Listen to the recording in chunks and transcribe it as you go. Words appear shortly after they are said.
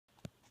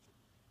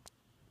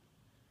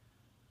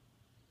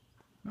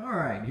All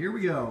right, here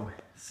we go.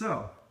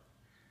 So,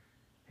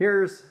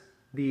 here's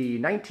the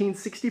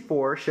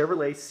 1964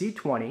 Chevrolet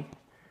C20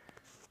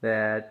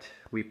 that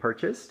we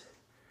purchased.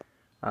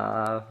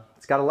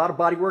 It's got a lot of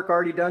body work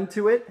already done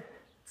to it.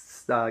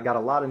 It's got a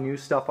lot of new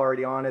stuff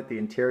already on it. The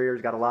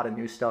interior's got a lot of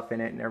new stuff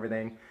in it and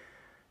everything.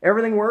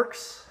 Everything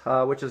works,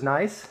 which is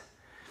nice.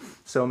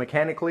 So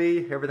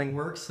mechanically, everything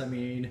works. I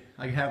mean,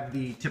 I have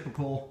the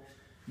typical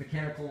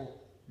mechanical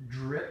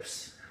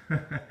drips.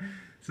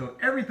 So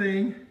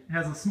everything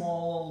has a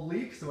small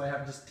leak, so I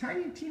have just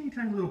teeny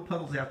tiny little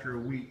puddles after a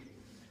week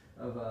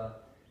of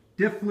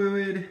diff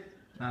fluid,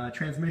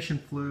 transmission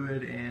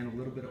fluid, and a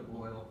little bit of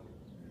oil,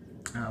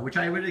 which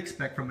I would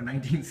expect from a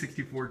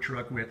 1964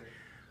 truck with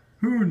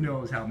who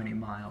knows how many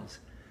miles.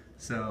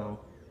 So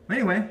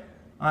anyway,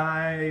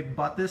 I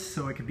bought this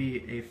so it could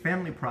be a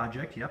family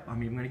project. Yep,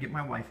 I'm even going to get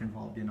my wife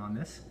involved in on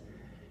this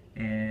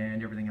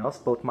and everything else.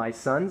 Both my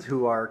sons,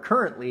 who are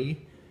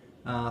currently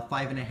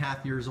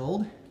 5.5 years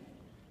old.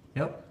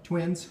 Yep,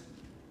 twins.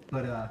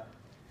 But I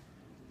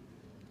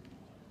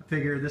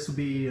figure this will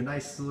be a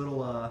nice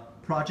little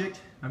project.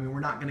 I mean,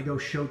 we're not going to go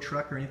show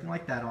truck or anything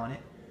like that on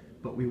it,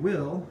 but we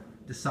will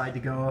decide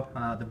to go.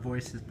 The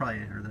voice is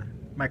probably, or the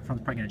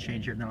microphone's probably going to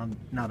change here now I'm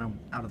not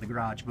out of the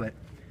garage, but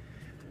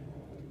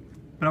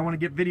I want to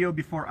get video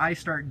before I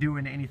start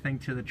doing anything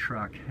to the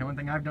truck. And one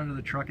thing I've done to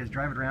the truck is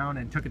drive it around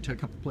and took it to a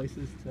couple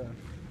places to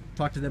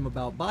talk to them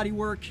about body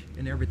work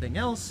and everything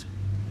else.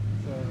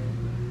 So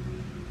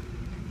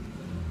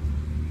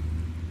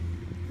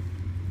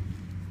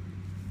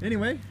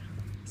anyway,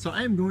 so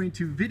I'm going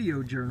to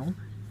video journal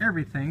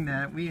everything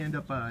that we end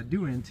up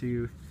doing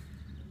to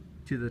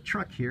the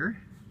truck here.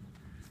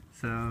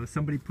 So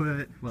somebody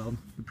put, well,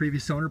 the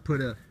previous owner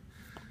put a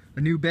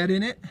new bed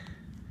in it.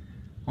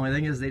 Only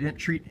thing is they didn't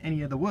treat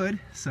any of the wood.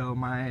 So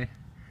my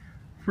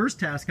first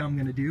task I'm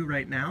going to do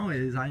right now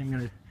is I'm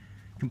going to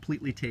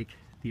completely take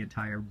the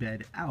entire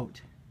bed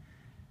out.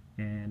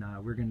 And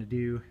we're going to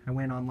do, I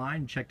went online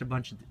and checked a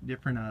bunch of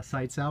different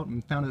sites out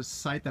and found a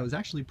site that was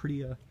actually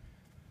pretty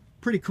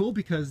cool,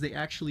 because they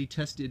actually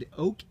tested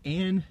oak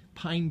and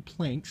pine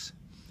planks,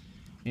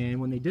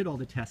 and when they did all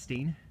the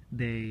testing,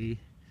 they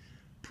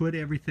put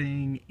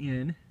everything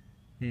in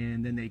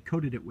and then they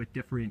coated it with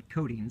different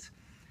coatings.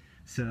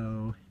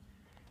 So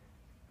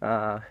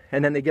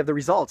and then they give the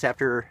results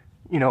after,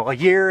 you know, a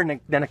year and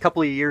then a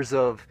couple of years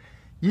of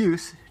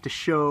use to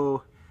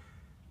show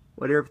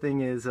what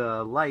everything is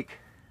like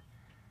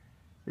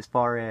as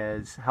far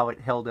as how it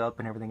held up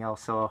and everything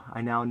else. So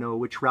I now know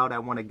which route I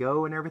want to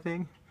go and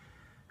everything.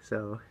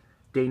 So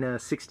Dana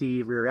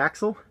 60 rear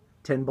axle,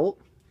 10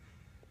 bolt.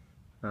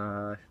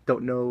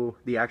 Don't know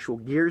the actual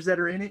gears that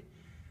are in it.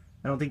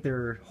 I don't think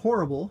they're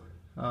horrible.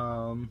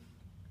 Tried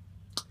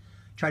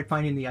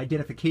finding the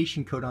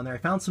identification code on there. I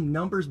found some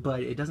numbers,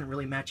 but it doesn't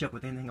really match up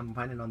with anything I'm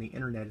finding on the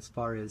internet as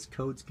far as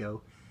codes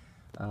go.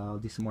 I'll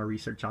do some more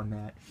research on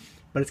that.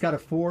 But it's got a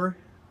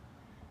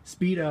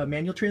 4-speed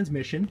manual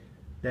transmission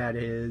that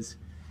is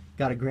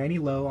got a granny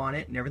low on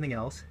it and everything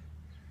else.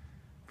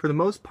 For the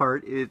most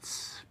part,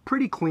 it's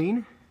pretty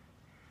clean.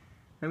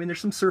 I mean, there's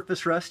some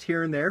surface rust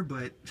here and there,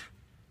 but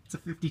it's a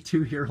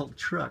 52-year-old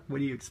truck. What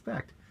do you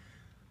expect?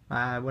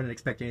 I wouldn't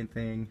expect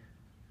anything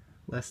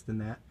less than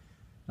that.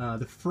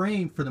 The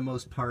frame, for the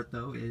most part,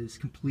 though, is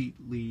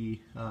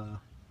completely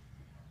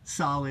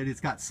solid. It's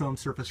got some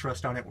surface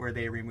rust on it where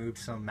they removed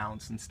some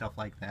mounts and stuff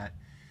like that.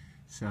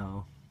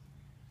 So,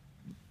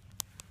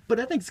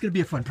 but I think it's going to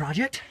be a fun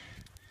project.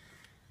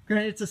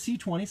 Granted, it's a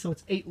C20, so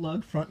it's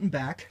 8-lug front and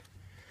back.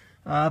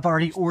 I've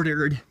already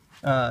ordered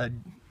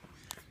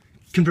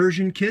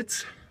conversion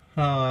kits.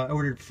 I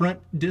ordered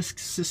front disc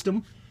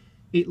system,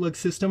 8-lug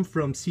system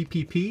from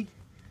CPP.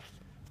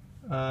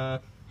 And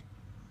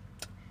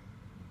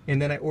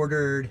then I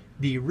ordered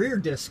the rear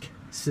disc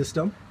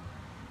system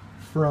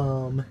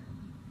from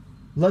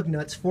Lug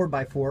Nuts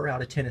 4x4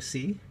 out of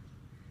Tennessee.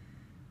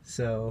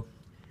 So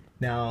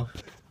now,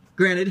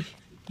 granted,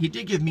 he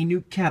did give me new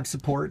cab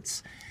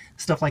supports,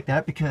 stuff like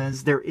that,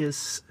 because there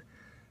is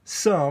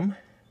some,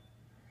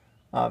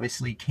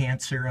 obviously,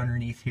 cancer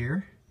underneath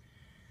here.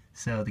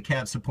 So the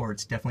cab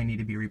supports definitely need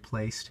to be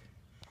replaced.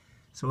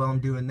 So while I'm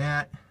doing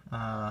that,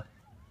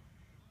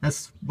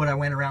 that's what I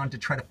went around to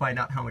try to find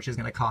out how much it's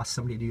going to cost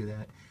somebody to do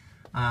that.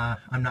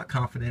 I'm not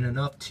confident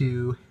enough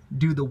to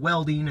do the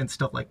welding and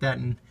stuff like that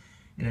in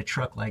a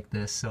truck like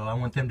this. So I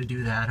want them to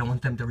do that. I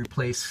want them to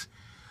replace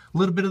a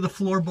little bit of the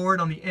floorboard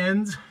on the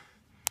ends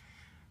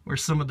where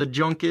some of the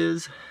junk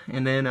is,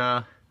 and then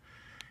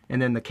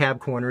the cab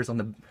corners on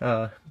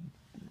the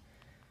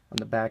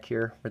back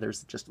here where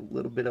there's just a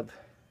little bit of,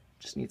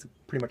 just needs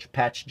pretty much a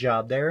patch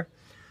job there,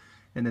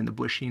 and then the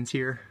bushings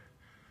here.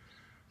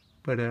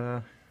 But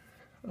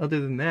other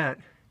than that,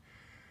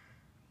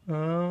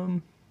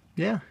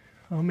 yeah,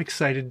 I'm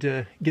excited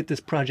to get this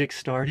project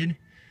started.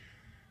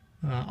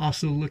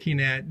 Also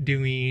looking at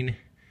doing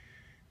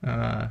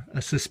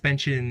a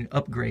suspension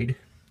upgrade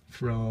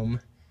from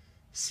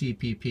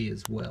CPP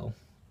as well.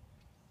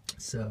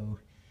 So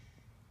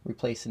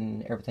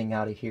replacing everything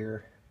out of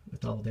here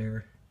with all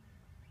their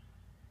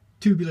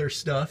tubular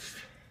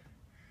stuff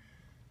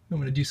I'm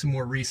going to do some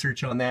more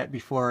research on that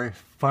before I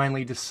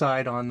finally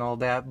decide on all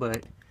that,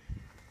 but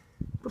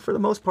for the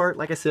most part,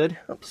 like I said,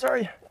 I'm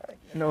sorry,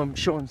 I know I'm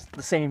showing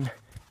the same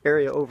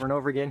area over and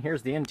over again.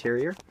 Here's the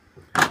interior.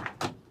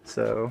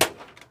 So,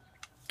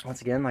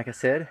 once again, like I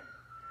said,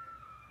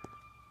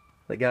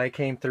 the guy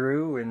came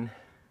through and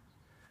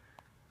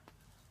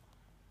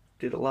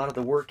did a lot of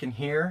the work in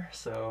here,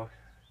 so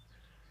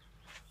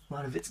a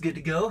lot of it's good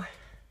to go.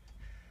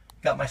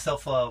 Got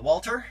myself a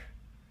Walter.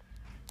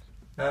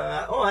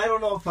 I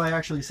don't know if I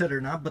actually said it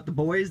or not, but the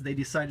boys, they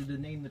decided to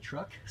name the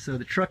truck. So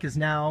the truck is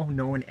now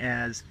known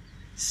as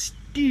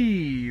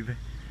STEEVE.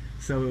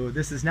 So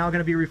this is now going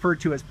to be referred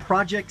to as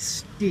Project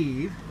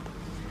STEEVE.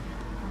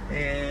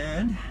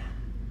 And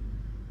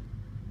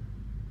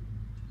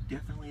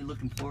definitely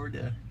looking forward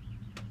to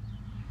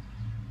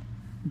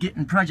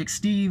getting Project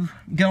STEEVE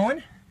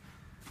going.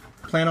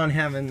 Plan on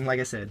having, like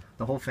I said,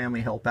 the whole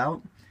family help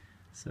out.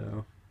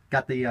 So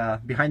got the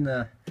behind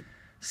the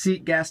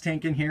seat gas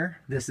tank in here.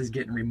 This is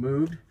getting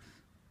removed.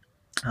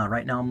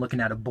 Right now I'm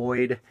looking at a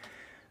Boyd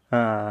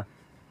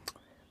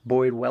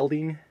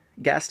welding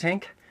gas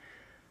tank.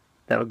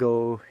 That'll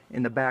go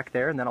in the back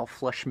there, and then I'll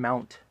flush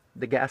mount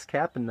the gas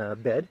cap in the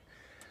bed.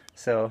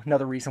 So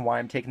another reason why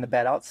I'm taking the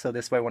bed out, so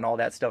this way when all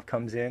that stuff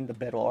comes in, the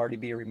bed will already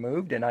be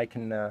removed and I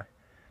can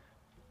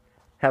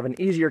have an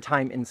easier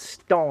time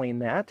installing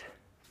that.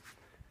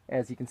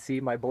 As you can see,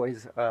 my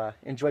boys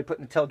enjoy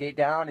putting the tailgate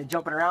down and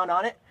jumping around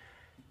on it.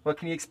 What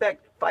can you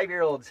expect?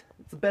 5-year-olds.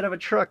 It's a bed of a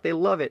truck. They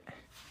love it.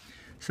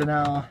 So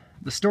now,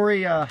 the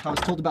story I was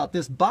told about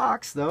this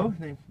box, though,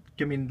 they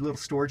give me a little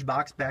storage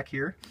box back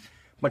here.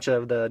 A bunch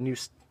of the new,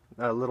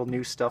 little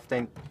new stuff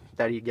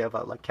that you give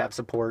out, like cab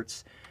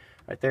supports,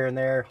 right there and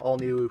there. All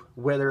new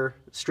weather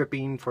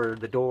stripping for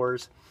the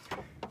doors.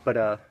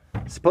 But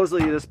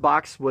supposedly this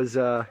box was,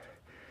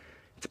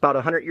 it's about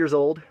 100 years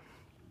old.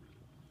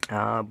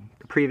 The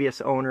previous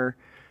owner,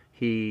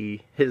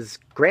 his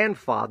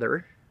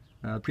grandfather,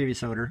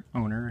 previous owner,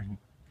 I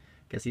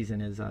guess he's in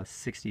his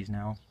 60s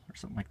now or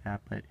something like that,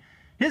 but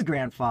his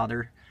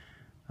grandfather,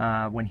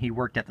 when he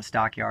worked at the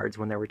stockyards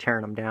when they were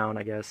tearing them down,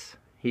 I guess,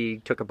 he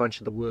took a bunch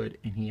of the wood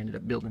and he ended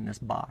up building this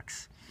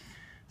box.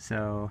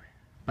 So,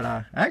 but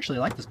I actually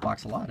like this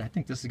box a lot. I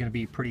think this is going to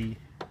be pretty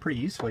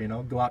useful, you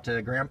know, go out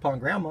to grandpa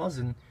and grandma's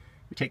and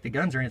we take the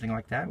guns or anything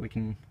like that, we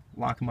can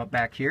lock them up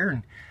back here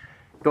and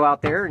go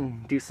out there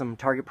and do some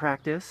target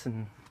practice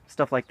and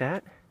stuff like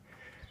that.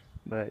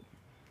 But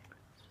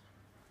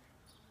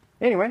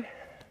anyway,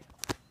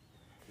 a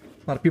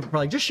lot of people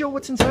probably just show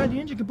what's inside the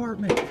engine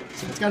compartment.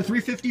 So it's got a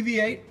 350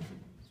 V8.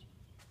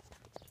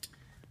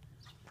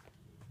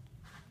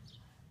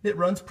 It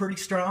runs pretty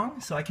strong,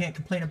 so I can't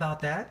complain about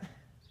that.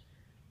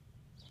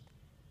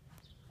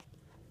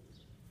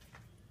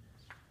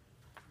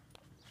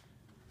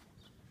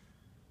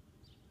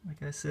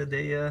 Like I said,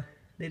 they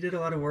did a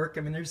lot of work.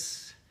 I mean,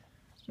 there's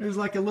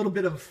like a little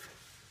bit of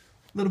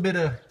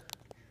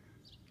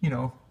you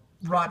know,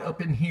 rot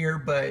up in here,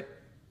 but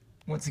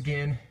once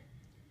again,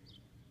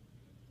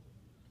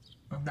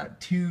 I'm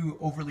not too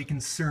overly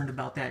concerned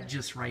about that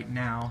just right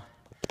now.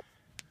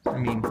 I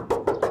mean,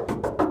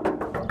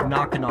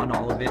 knocking on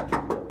all of it,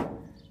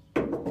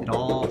 it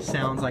all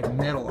sounds like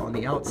metal on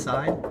the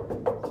outside.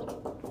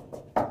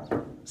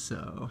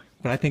 So,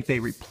 but I think they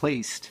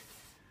replaced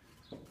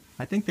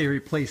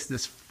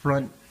this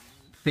front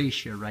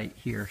fascia right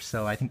here.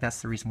 So I think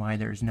that's the reason why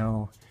there's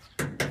no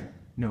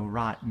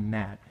rot in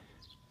that.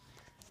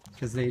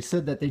 Because they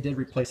said that they did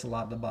replace a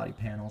lot of the body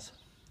panels.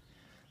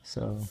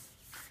 So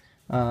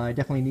I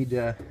definitely need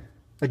to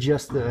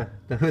adjust the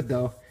hood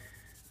though.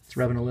 It's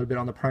rubbing a little bit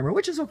on the primer,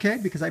 which is okay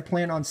because I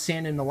plan on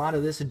sanding a lot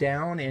of this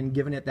down and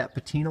giving it that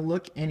patina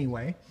look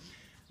anyway.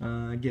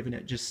 Giving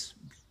it just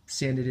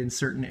sanded in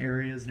certain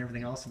areas and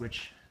everything else,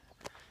 which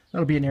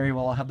that'll be an area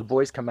where I'll have the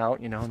boys come out,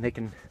 you know, and they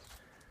can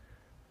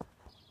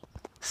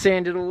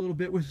sand it a little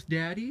bit with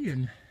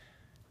Daddy.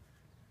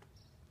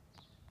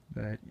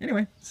 But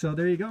anyway, so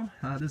there you go.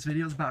 This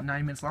video is about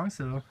 9 minutes long,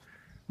 so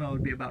well, it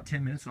would be about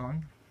 10 minutes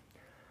long.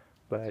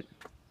 But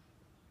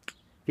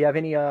if you have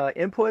any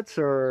inputs,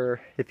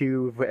 or if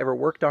you've ever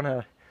worked on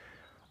a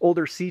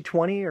older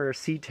C20 or a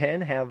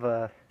C10,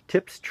 have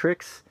tips,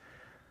 tricks,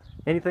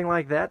 anything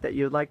like that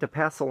you'd like to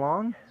pass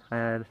along,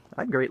 I'd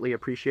greatly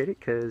appreciate it,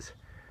 because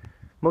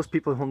most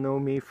people who know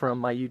me from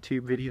my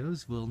YouTube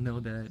videos will know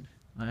that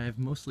I've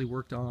mostly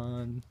worked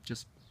on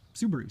just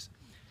Subarus.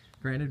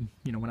 Granted,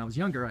 you know, when I was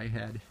younger I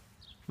had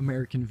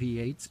American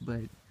V8s,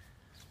 but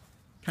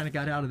kind of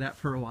got out of that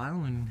for a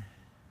while and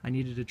I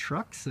needed a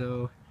truck,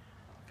 so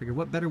I figured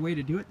what better way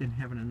to do it than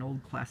having an old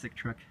classic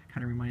truck.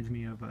 Kind of reminds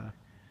me of the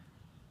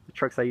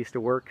trucks I used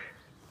to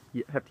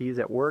have to use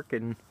at work,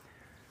 and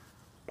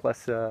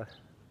plus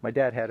my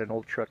dad had an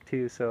old truck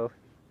too, so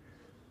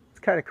it's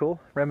kind of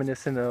cool,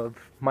 reminiscent of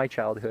my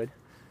childhood.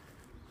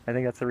 I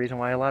think that's the reason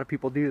why a lot of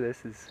people do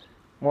this, is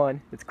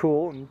one, it's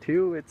cool, and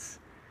two, it's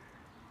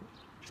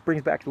just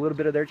brings back a little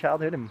bit of their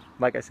childhood, and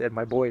like I said,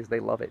 my boys, they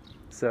love it.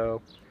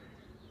 So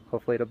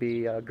hopefully it'll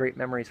be great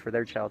memories for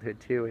their childhood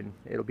too, and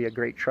it'll be a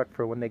great truck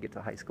for when they get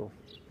to high school.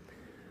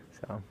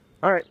 So,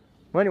 all right.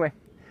 Well, anyway,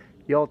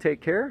 you all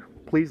take care.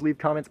 Please leave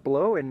comments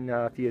below, and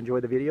if you enjoy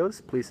the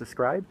videos, please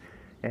subscribe,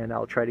 and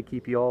I'll try to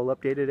keep you all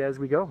updated as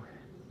we go.